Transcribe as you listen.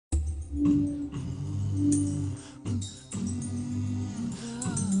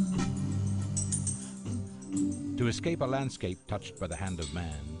To escape a landscape touched by the hand of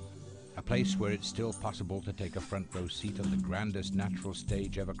man, a place where it's still possible to take a front row seat on the grandest natural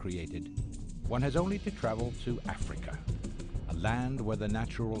stage ever created, one has only to travel to Africa, a land where the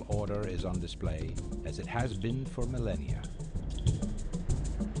natural order is on display as it has been for millennia.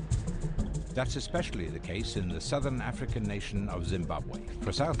 That's especially the case in the southern African nation of Zimbabwe.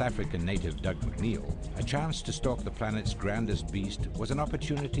 For South African native Doug McNeil, a chance to stalk the planet's grandest beast was an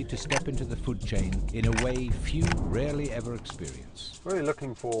opportunity to step into the food chain in a way few rarely ever experience. Really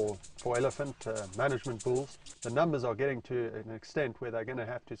looking for elephant management bulls. The numbers are getting to an extent where they're going to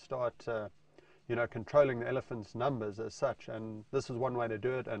have to start controlling the elephants' numbers as such, and this is one way to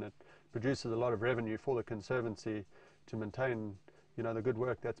do it, and it produces a lot of revenue for the Conservancy to maintain the good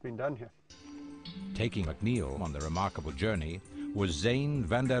work that's been done here. Taking McNeil on the remarkable journey was Zayne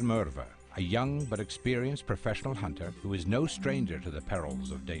van der Merwe, a young but experienced professional hunter who is no stranger to the perils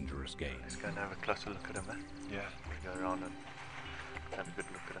of dangerous game. Let's go and have a closer look at him, eh? Yeah. We'll go around and have a good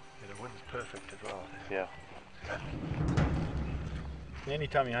look at him. Yeah, the wind's perfect as well. Yeah.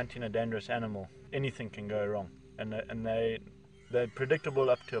 Anytime you're hunting a dangerous animal, anything can go wrong, and they're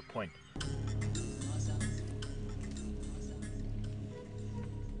predictable up to a point.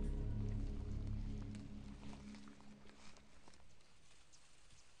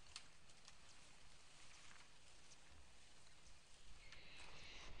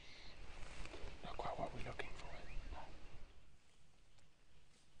 Not quite what we're looking for.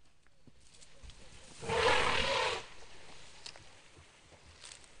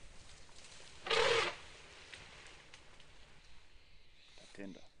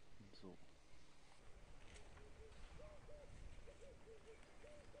 Tender. So.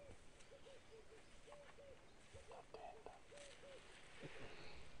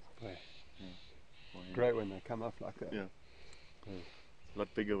 Great when they come up like that. Yeah. A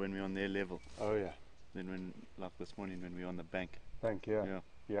lot bigger when we're on their level. Oh yeah. Than when, like this morning, when we're on the bank.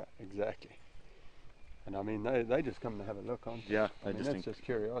 Yeah, exactly. And I mean, they just come to have a look, aren't they? Yeah, I mean, that's just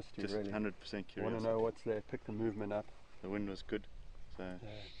curiosity, just really. 100% curiosity. Want to know what's there, pick the movement up. The wind was good, so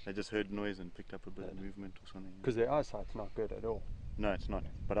they just heard noise and picked up a bit of movement or something. Because their eyesight's not good at all. No, it's not.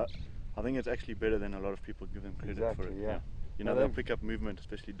 But I think it's actually better than a lot of people give them credit for it. Yeah. You know, they'll pick up movement,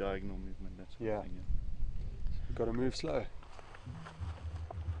 especially diagonal movement, that sort of thing. Yeah. You've got to move slow.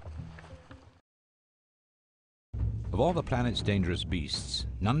 Of all the planet's dangerous beasts,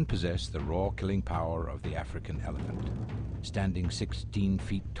 none possess the raw killing power of the African elephant. Standing 16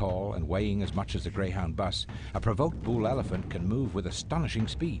 feet tall and weighing as much as a Greyhound bus, a provoked bull elephant can move with astonishing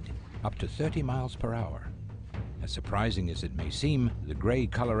speed, up to 30 miles per hour. As surprising as it may seem, the grey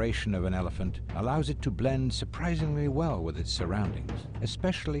coloration of an elephant allows it to blend surprisingly well with its surroundings,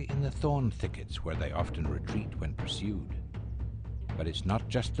 especially in the thorn thickets where they often retreat when pursued. But it's not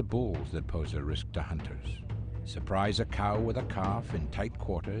just the bulls that pose a risk to hunters. Surprise a cow with a calf in tight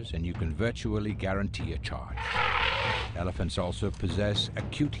quarters and you can virtually guarantee a charge. Elephants also possess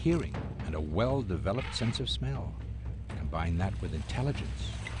acute hearing and a well-developed sense of smell. Combine that with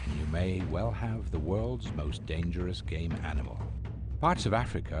intelligence, and you may well have the world's most dangerous game animal. Parts of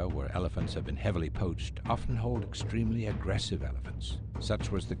Africa where elephants have been heavily poached often hold extremely aggressive elephants.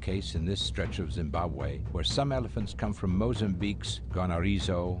 Such was the case in this stretch of Zimbabwe, where some elephants come from Mozambique's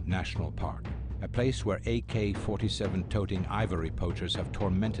Gonarizo National Park, a place where AK-47 toting ivory poachers have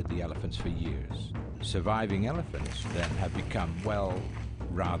tormented the elephants for years. Surviving elephants then have become, well,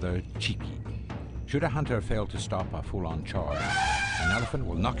 rather cheeky. Should a hunter fail to stop a full-on charge, an elephant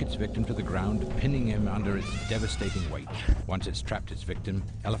will knock its victim to the ground, pinning him under its devastating weight. Once it's trapped its victim,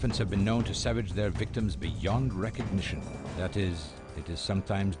 elephants have been known to savage their victims beyond recognition. That is, it is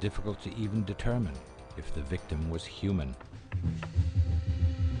sometimes difficult to even determine if the victim was human.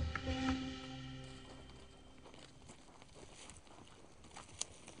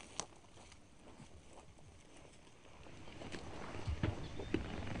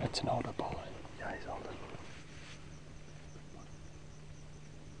 That's an older bull. Yeah, he's older.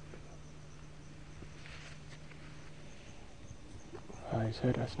 Oh, he's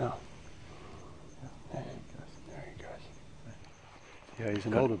heard us now. There he goes. Yeah, he's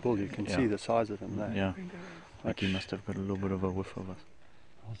an older bull. You can see the size of him there. Yeah, like he must have got a little bit of a whiff of us.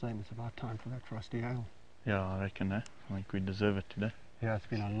 I was saying it's about time for that frosty ale. Yeah, I reckon, I think we deserve it today. Yeah, it's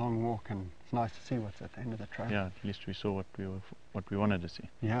been a long walk and it's nice to see what's at the end of the trail. Yeah, at least we saw what we wanted to see.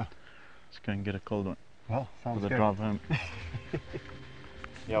 Yeah. Let's go and get a cold one. Well, sounds for the good. drive home.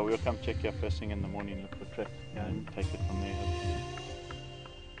 Yeah, we'll come check here first thing in the morning, look for tracks, and take it from there.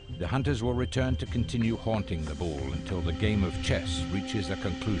 The hunters will return to continue haunting the bull until the game of chess reaches a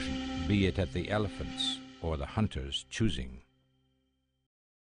conclusion. be it at the elephant's or the hunter's choosing.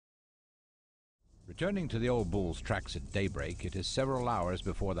 Returning to the old bull's tracks at daybreak, it is several hours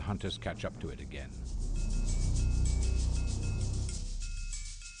before the hunters catch up to it again.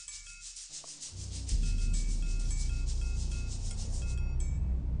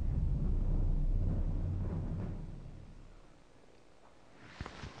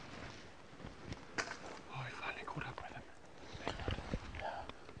 Oh, we finally caught up with him. Yeah.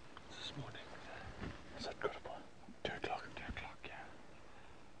 This morning. Is it good about 2 o'clock? 2 o'clock, yeah.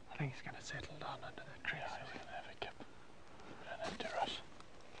 I think he's going to settle down under that tree. Yeah, he's going to have a kip. We don't have to rush.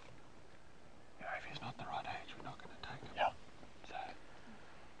 Yeah, if he's not the right age, we're not going to take him. Yeah. So,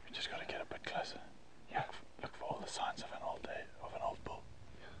 we just got to get a bit closer. Yeah. Look for all the signs of an old bull.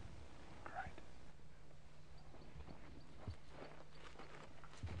 Yeah. Great.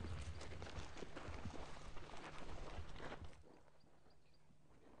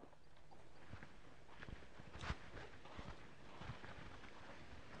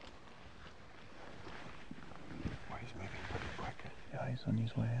 Oh, he's moving pretty quick. Yeah, he's on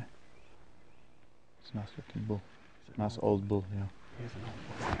his way. It's a nice looking bull. Nice old bull, yeah. He's an old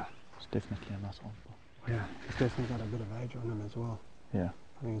bull, yeah. It's definitely a nice old bull. Yeah, he's definitely got a bit of age on him as well. Yeah,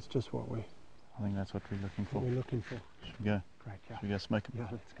 I think it's just what we're that's what we're looking for. looking for. Should we go? Great, yeah. Should we go smoke him? Yeah,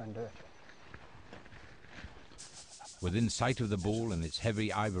 let's go and do it. Within sight of the bull and its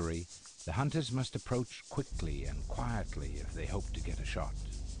heavy ivory, the hunters must approach quickly and quietly if they hope to get a shot.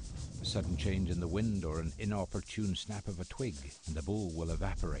 A sudden change in the wind or an inopportune snap of a twig, and the bull will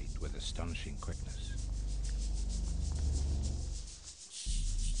evaporate with astonishing quickness.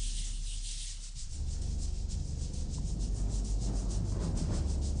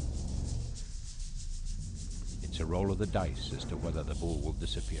 It's a roll of the dice as to whether the bull will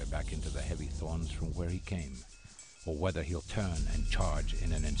disappear back into the heavy thorns from where he came, or whether he'll turn and charge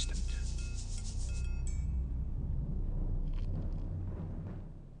in an instant.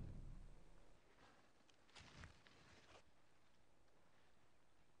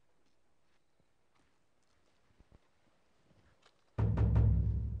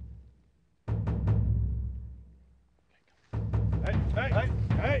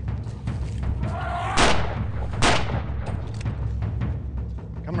 Hey!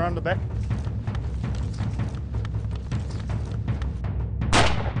 Come around the back.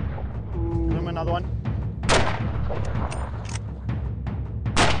 Give him another one.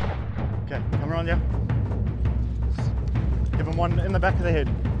 Okay, come around here. Give him one in the back of the head.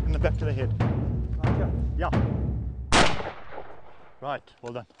 In the back of the head. Okay. Yeah. Right,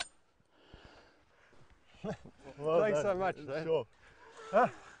 well done. Well Thanks done. so much, Zayne. Sure.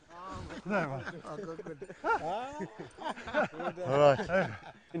 No, All right.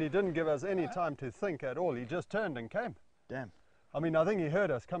 and he didn't give us any time to think at all. He just turned and came. Damn. I mean, I think he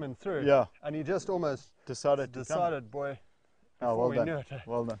heard us coming through. Yeah. And he just almost Decided to come. boy, Oh, before well we done. knew it.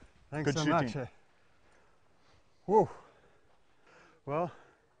 Well done. Thanks Good so shooting. much. Whoa. Well,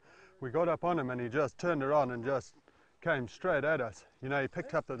 we got up on him and he just turned around and just came straight at us. You know, he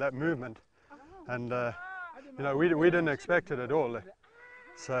picked up that movement, and you know, we didn't expect it at all.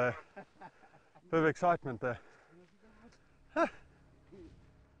 So, bit of excitement there.